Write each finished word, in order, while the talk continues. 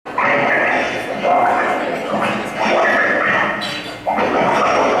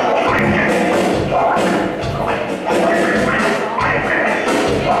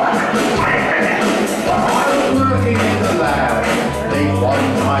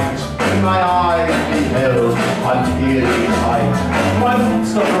night, when my eyes beheld unhearly sight,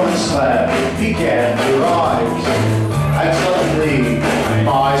 monster from a slab began to rise, and suddenly,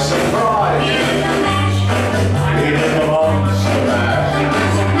 by surprise, it is the monster mash.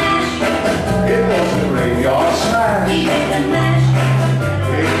 It was a graveyard smash.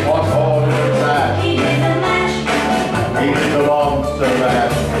 It was all in a flash. It is the monster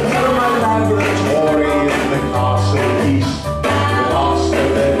mash. From my laboratory in the castle east, the master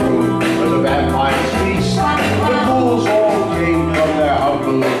bedroom where the vampires feast, the ghouls all came from their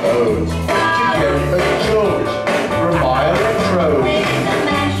humble abodes to get a jolt from my electrode.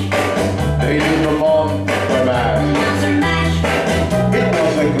 They did the monster mash. It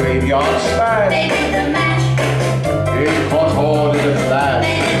was a graveyard smash. It caught hold in a flash.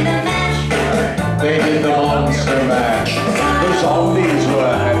 They did the monster mash. The zombies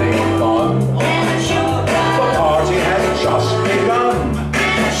were having fun. The party had just begun.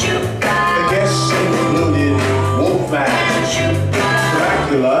 The guests included Hoffman,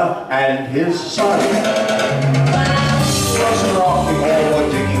 Dracula, and his son. Wasn't rocking or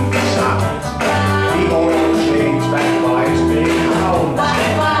digging the sound. The oil changed back by his big hound.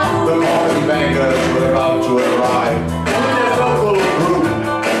 The morning bangers were about to arrive. In a local group,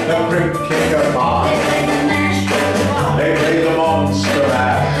 the Crypt Kicker Five. They played the monster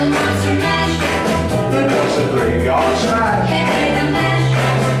mash. It was a graveyard smash.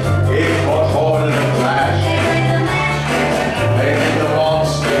 It caught hold in a flash. They did the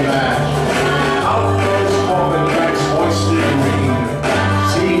monster mash. Out goes Hoffman, Drax hoisted green.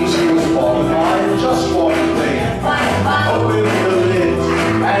 Seems he was bothered by just one thing. Opened the lid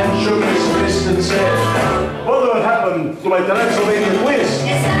and shook his fist and said, "What happened to my Transylvanian whisk?"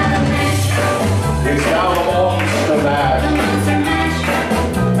 It's now the monster mash.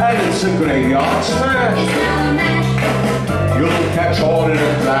 And it's a graveyard smash. You'll catch on in a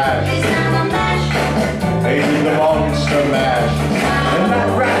flash. They did the monster mash. And that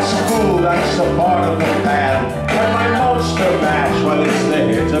rat's cool, that's a part of the plan. And my monster mash, well, it's the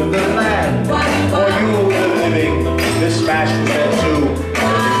hit of the land. For you, the living, this mash was meant to.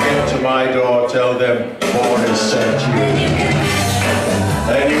 When you get to my door, tell them more is sent you.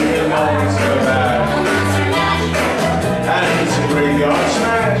 They did the monster mash. And it's a graveyard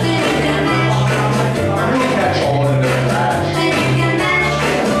smash. You'll catch on in a flash.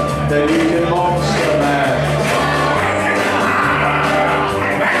 Then you